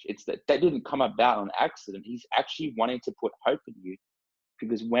message. It's that didn't come about on accident. He's actually wanting to put hope in you,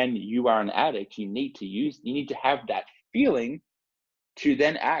 because when you are an addict, you need to have that feeling to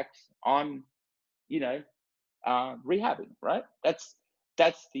then act on, rehabbing, right? That's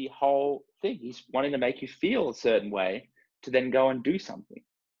the whole thing. He's wanting to make you feel a certain way to then go and do something.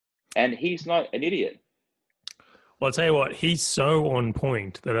 And he's not an idiot. Well, I'll tell you what, he's so on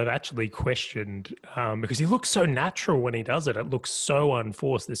point that I've actually questioned, because he looks so natural when he does it. It looks so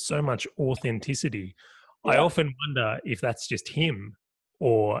unforced. There's so much authenticity. Yeah. I often wonder if that's just him,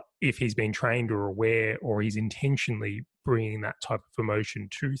 or if he's been trained or aware, or he's intentionally bringing that type of emotion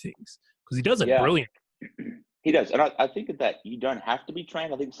to things, because he does it brilliant. He does. And I think that you don't have to be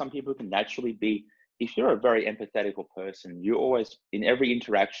trained. I think some people can naturally be. If you're a very empathetical person, you always, in every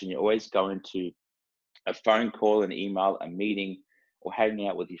interaction, you're always going to a phone call, an email, a meeting, or hanging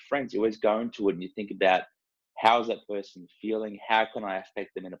out with your friends. You always go into it and you think about, how's that person feeling? How can I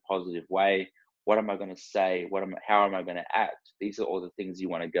affect them in a positive way? What am I going to say? How am I going to act? These are all the things you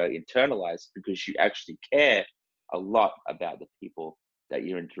want to go internalize, because you actually care a lot about the people that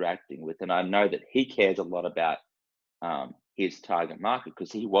you're interacting with. And I know that he cares a lot about his target market,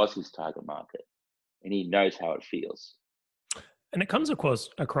 because he was his target market and he knows how it feels. And it comes across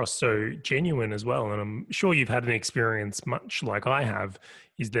so genuine as well. And I'm sure you've had an experience much like I have,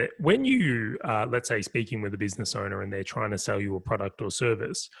 is that when you, let's say, speaking with a business owner and they're trying to sell you a product or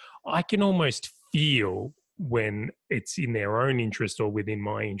service, I can almost feel when it's in their own interest or within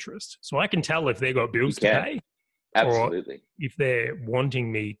my interest. So I can tell if they've got bills to pay. Absolutely. Or if they're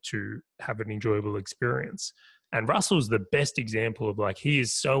wanting me to have an enjoyable experience. And Russell's the best example of, like, he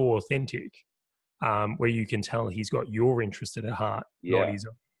is so authentic. Where you can tell he's got your interest at heart, not his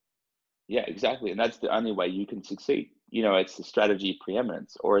own. Yeah, exactly. And that's the only way you can succeed. It's the strategy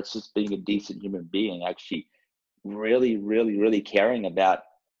preeminence, or it's just being a decent human being, actually really, really, really caring about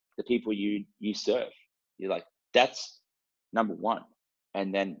the people you serve. You're like, that's number one.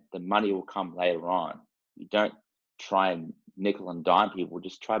 And then the money will come later on. You don't try and nickel and dime people,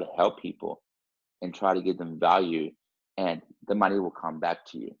 just try to help people and try to give them value, and the money will come back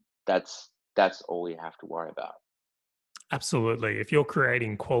to you. That's all you have to worry about. Absolutely. If you're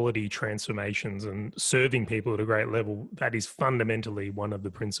creating quality transformations and serving people at a great level, that is fundamentally one of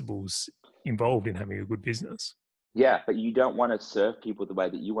the principles involved in having a good business. Yeah, but you don't want to serve people the way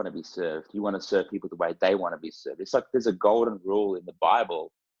that you want to be served. You want to serve people the way they want to be served. It's like there's a golden rule in the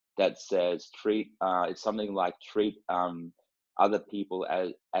Bible that says it's something like treat other people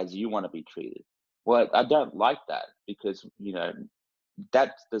as you want to be treated. Well, I don't like that, because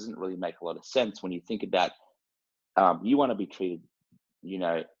that doesn't really make a lot of sense when you think about you want to be treated in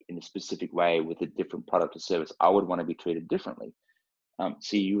a specific way with a different product or service. I would want to be treated differently.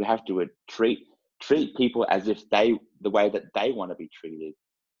 So you have to treat people as if the way that they want to be treated,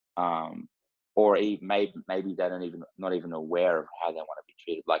 or maybe they not even aware of how they want to be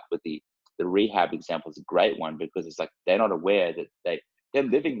treated. Like with the rehab example is a great one, because it's like they're not aware that they're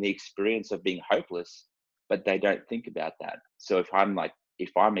living the experience of being hopeless, but they don't think about that. So if I'm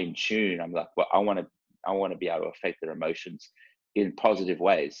in tune, I'm like, well, I want to be able to affect their emotions in positive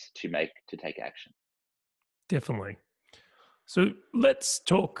ways to take action. Definitely. So let's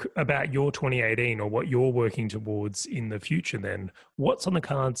talk about your 2018, or what you're working towards in the future then. What's on the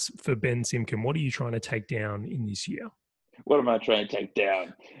cards for Ben Simkin? What are you trying to take down in this year? What am I trying to take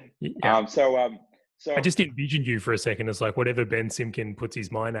down? Yeah. So I just envisioned you for a second as like, whatever Ben Simkin puts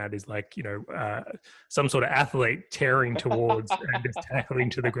his mind at is like, some sort of athlete tearing towards and just tackling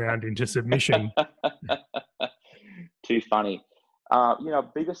to the ground into submission. Too funny.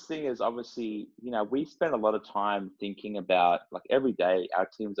 Biggest thing is obviously, we spend a lot of time thinking about, like, every day, our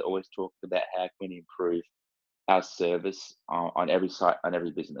teams are always talking about how can we improve our service on every site, on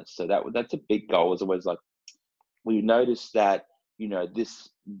every business. So that's a big goal. Is always like, we notice that,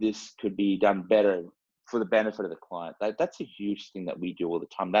 this could be done better for the benefit of the client. That's a huge thing that we do all the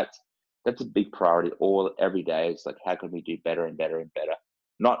time. That's a big priority every day. It's like, how can we do better and better and better?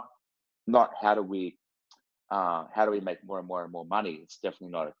 Not how do we how do we make more and more and more money? It's definitely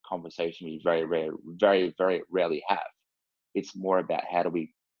not a conversation we very rarely have. It's more about how do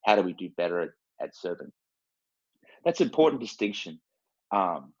we do better at serving. That's an important distinction,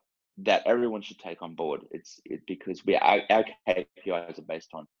 um, that everyone should take on board. Because our KPIs are based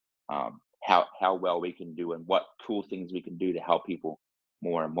on, how well we can do and what cool things we can do to help people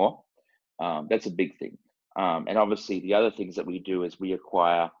more and more. That's a big thing. And obviously, the other things that we do is where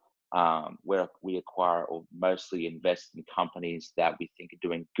we acquire or mostly invest in companies that we think are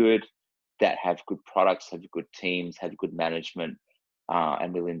doing good, that have good products, have good teams, have good management,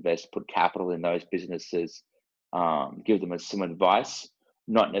 and we'll put capital in those businesses, give them some advice,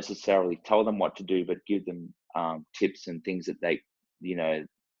 not necessarily tell them what to do, but give them, tips and things that they, you know,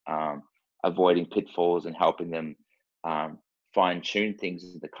 um, avoiding pitfalls and helping them, um, fine tune things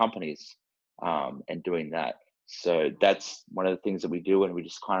in the companies, and doing that. So that's one of the things that we do, and we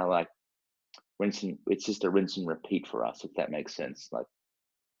just kind of like it's just a rinse and repeat for us, if that makes sense. Like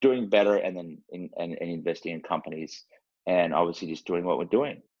doing better and then and investing in companies, and obviously just doing what we're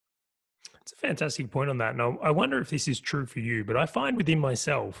doing. It's a fantastic point on that. And I wonder if this is true for you, but I find within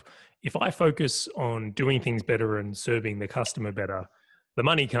myself, if I focus on doing things better and serving the customer better, the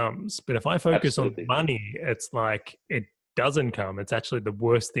money comes. But if I focus on Absolutely. money, it's like it doesn't come. It's actually the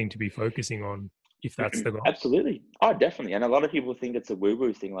worst thing to be focusing on if that's the goal. Absolutely. Oh, definitely. And a lot of people think it's a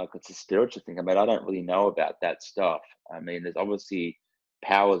woo-woo thing, like it's a spiritual thing. I mean, I don't really know about that stuff. I mean, there's obviously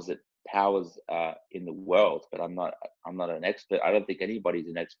powers in the world, but I'm not an expert. I don't think anybody's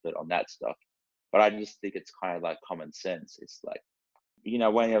an expert on that stuff. But I just think it's kind of like common sense. It's like,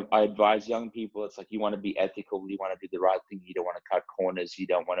 when I advise young people, it's like you want to be ethical, you want to do the right thing, you don't want to cut corners, you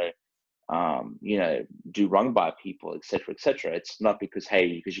don't want to, do wrong by people, etc., etc. It's not because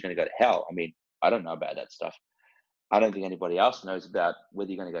because you're going to go to hell. I mean, I don't know about that stuff. I don't think anybody else knows about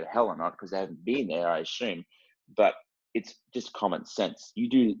whether you're going to go to hell or not because they haven't been there, I assume. But it's just common sense. You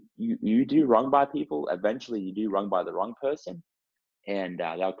do wrong by people. Eventually, you do wrong by the wrong person, and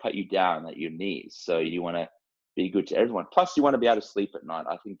they'll cut you down at your knees. So you want to be good to everyone. Plus, you want to be able to sleep at night.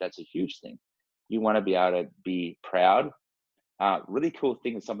 I think that's a huge thing. You want to be able to be proud. Really cool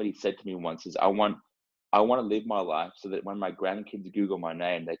thing that somebody said to me once is, I want to live my life so that when my grandkids Google my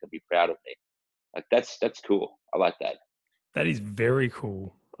name, they can be proud of me. Like that's cool. I like that. That is very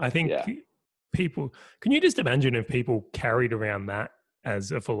cool. I think Yeah. people, can you just imagine if people carried around that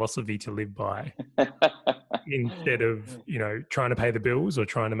as a philosophy to live by instead of, trying to pay the bills or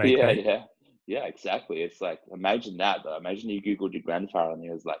trying to make Yeah, bank? yeah. Yeah, exactly. It's like, imagine that though. Imagine you Googled your grandfather and he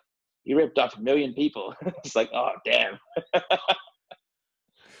was like, he ripped off 1 million people. It's like, oh damn.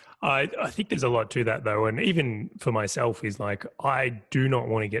 I think there's a lot to that though. And even for myself is like, I do not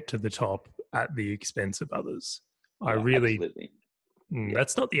want to get to the top at the expense of others. I Yeah, really, absolutely. Yeah.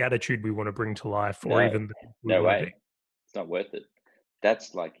 that's not the attitude we want to bring to life or No, even the people we no want to way. be. It's not worth it.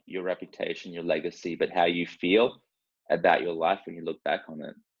 That's like your reputation, your legacy, but how you feel about your life when you look back on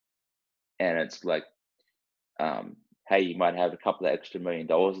it. And it's like, um, hey, you might have a couple of extra $1 million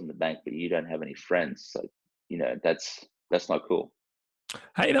in the bank, but you don't have any friends. So, that's not cool.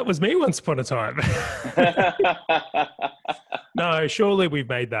 Hey, that was me once upon a time. No, surely we've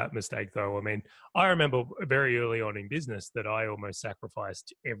made that mistake though. I mean, I remember very early on in business that I almost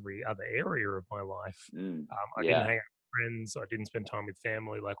sacrificed every other area of my life. I didn't Yeah. hang out with friends. I didn't spend time with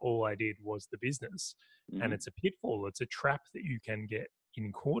family. Like all I did was the business. And hmm it's a pitfall. It's a trap that you can get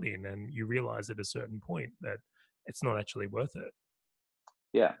caught in. And you realize at a certain point that it's not actually worth it.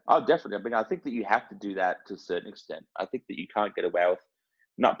 Yeah. Oh, definitely. I mean, I think that you have to do that to a certain extent. I think that you can't get away with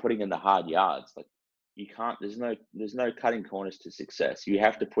not putting in the hard yards. Like you can't. There's no cutting corners to success. You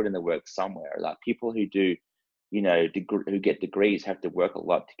have to put in the work somewhere. Like people who do, who get degrees have to work a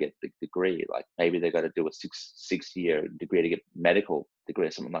lot to get the degree. Like maybe they got to do a six year degree to get medical degree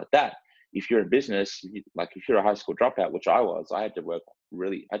or something like that. If you're in business, like if you're a high school dropout, which I was, I had to work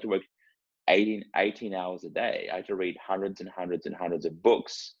 18 hours a day. I had to read hundreds and hundreds and hundreds of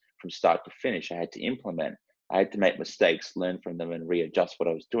books from start to finish. I had to implement. I had to make mistakes, learn from them, and readjust what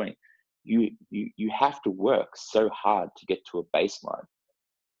I was doing. You have to work so hard to get to a baseline.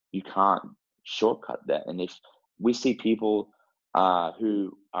 You can't shortcut that. And if we see people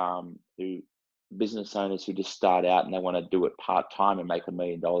who business owners who just start out and they want to do it part time and make $1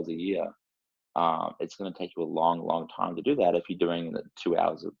 million a year, it's going to take you a long, long time to do that if you're doing it 2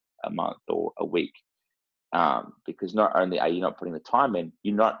 hours a month or a week. Because not only are you not putting the time in,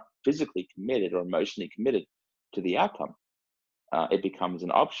 you're not physically committed or emotionally committed to the outcome. It becomes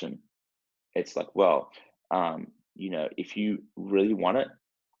an option. It's like, well, if you really want it,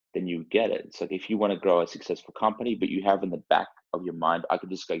 then you get it. It's like if you want to grow a successful company, but you have in the back of your mind, I could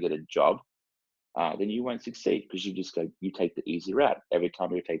just go get a job then you won't succeed, because you take the easy route. Every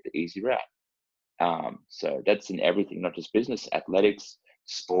time you take the easy route. So that's in everything, not just business, athletics,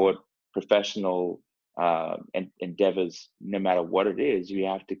 sport, professional endeavors. No matter what it is, you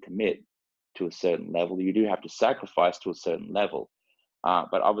have to commit to a certain level. You do have to sacrifice to a certain level.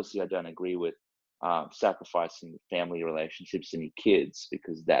 But obviously, I don't agree with sacrificing family relationships and your kids,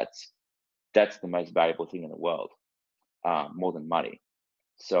 because that's the most valuable thing in the world, more than money.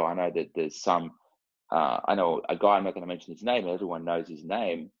 So I know that there's some. I know a guy, I'm not going to mention his name. Everyone knows his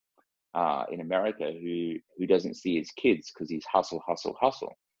name, in America, who doesn't see his kids because he's hustle, hustle,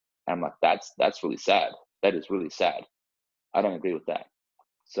 hustle. And I'm like, that's really sad. That is really sad. I don't agree with that.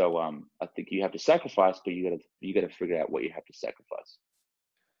 So I think you have to sacrifice, but you gotta figure out what you have to sacrifice.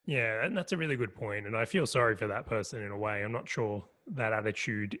 Yeah, and that's a really good point. And I feel sorry for that person in a way. I'm not sure that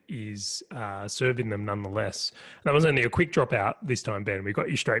attitude is serving them nonetheless. That was only a quick dropout this time, Ben. We got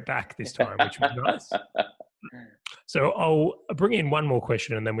you straight back this time, which was nice. So I'll bring in one more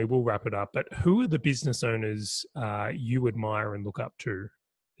question and then we will wrap it up. But who are the business owners you admire and look up to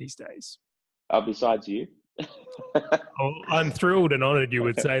these days? Besides you. Oh, I'm thrilled and honored you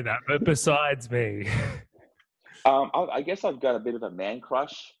would say that, but besides me. I guess I've got a bit of a man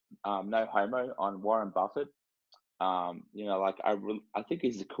crush, no homo, on Warren Buffett. Like I think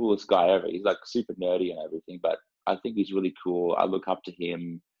he's the coolest guy ever. He's like super nerdy and everything, but I think he's really cool. I look up to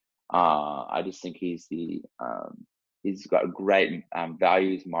him. I just think he's got great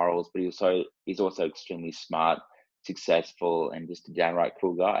values, morals, but he's also extremely smart, successful, and just a downright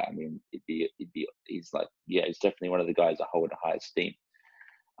cool guy. I mean, he's definitely one of the guys I hold in high esteem.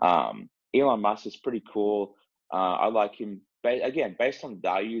 Elon Musk is pretty cool. I like him, again, based on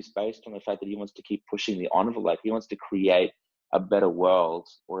values, based on the fact that he wants to keep pushing the envelope. He wants to create a better world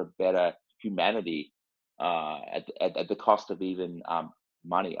or a better humanity at the cost of even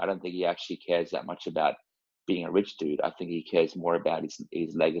money. I don't think he actually cares that much about being a rich dude. I think he cares more about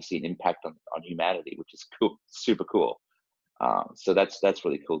his legacy and impact on humanity, which is cool, super cool. So that's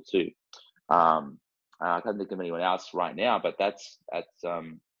really cool too. I can't think of anyone else right now, but that's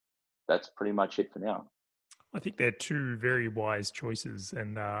pretty much it for now. I think they're two very wise choices,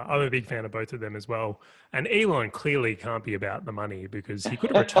 and I'm a big fan of both of them as well. And Elon clearly can't be about the money because he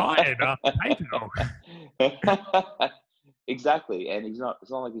could have retired after PayPal. Exactly, and it's not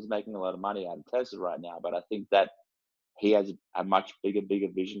like he's making a lot of money out of Tesla right now, but I think that he has a much bigger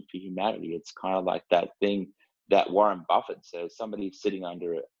vision for humanity. It's kind of like that thing that Warren Buffett says: somebody sitting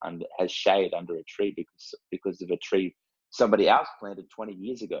has shade under a tree because of a tree somebody else planted 20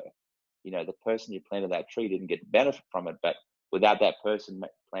 years ago. The person who planted that tree didn't get the benefit from it, but without that person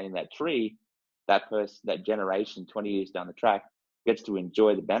planting that tree, that generation 20 years down the track gets to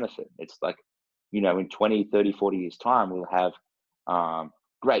enjoy the benefit. It's like, in 20, 30, 40 years time, we'll have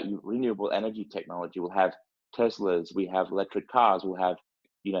great renewable energy technology. We'll have Teslas, we have electric cars, we'll have,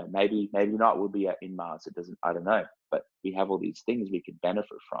 maybe not, we'll be in Mars. I don't know, but we have all these things we could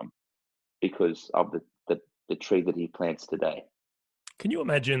benefit from because of the tree that he plants today. Can you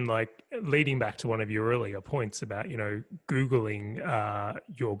imagine, like, leading back to one of your earlier points about, Googling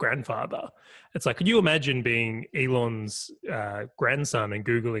your grandfather? It's like, could you imagine being Elon's grandson and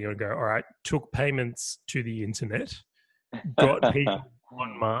Googling and go, all right, took payments to the internet, got people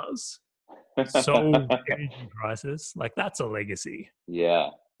on Mars, solved energy crisis? Like, that's a legacy. Yeah,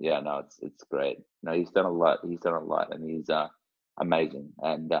 no, it's great. No, he's done a lot, and he's amazing.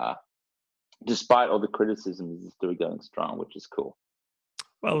 And despite all the criticism, he's still going strong, which is cool.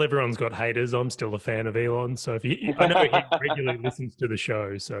 Well, everyone's got haters. I'm still a fan of Elon. So I know he regularly listens to the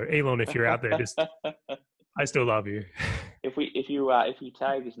show. So Elon, if you're out there, I still love you. If you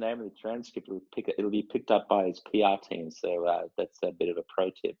tag his name in the transcript, it'll be picked up by his PR team. So that's a bit of a pro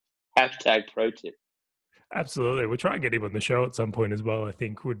tip. Hashtag pro tip. Absolutely. We'll try and get him on the show at some point as well. I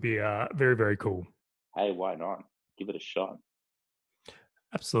think would be very, very cool. Hey, why not? Give it a shot.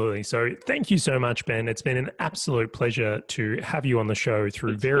 Absolutely. So thank you so much, Ben. It's been an absolute pleasure to have you on the show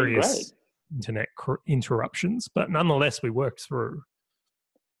through various internet interruptions, but nonetheless, we worked through.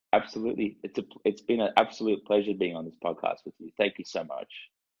 Absolutely. It's been an absolute pleasure being on this podcast with you. Thank you so much.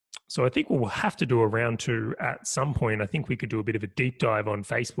 So I think we'll have to do a round two at some point. I think we could do a bit of a deep dive on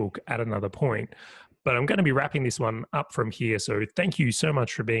Facebook at another point. But I'm going to be wrapping this one up from here. So thank you so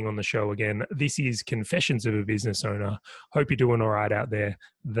much for being on the show again. This is Confessions of a Business Owner. Hope you're doing all right out there.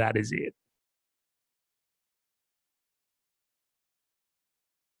 That is it.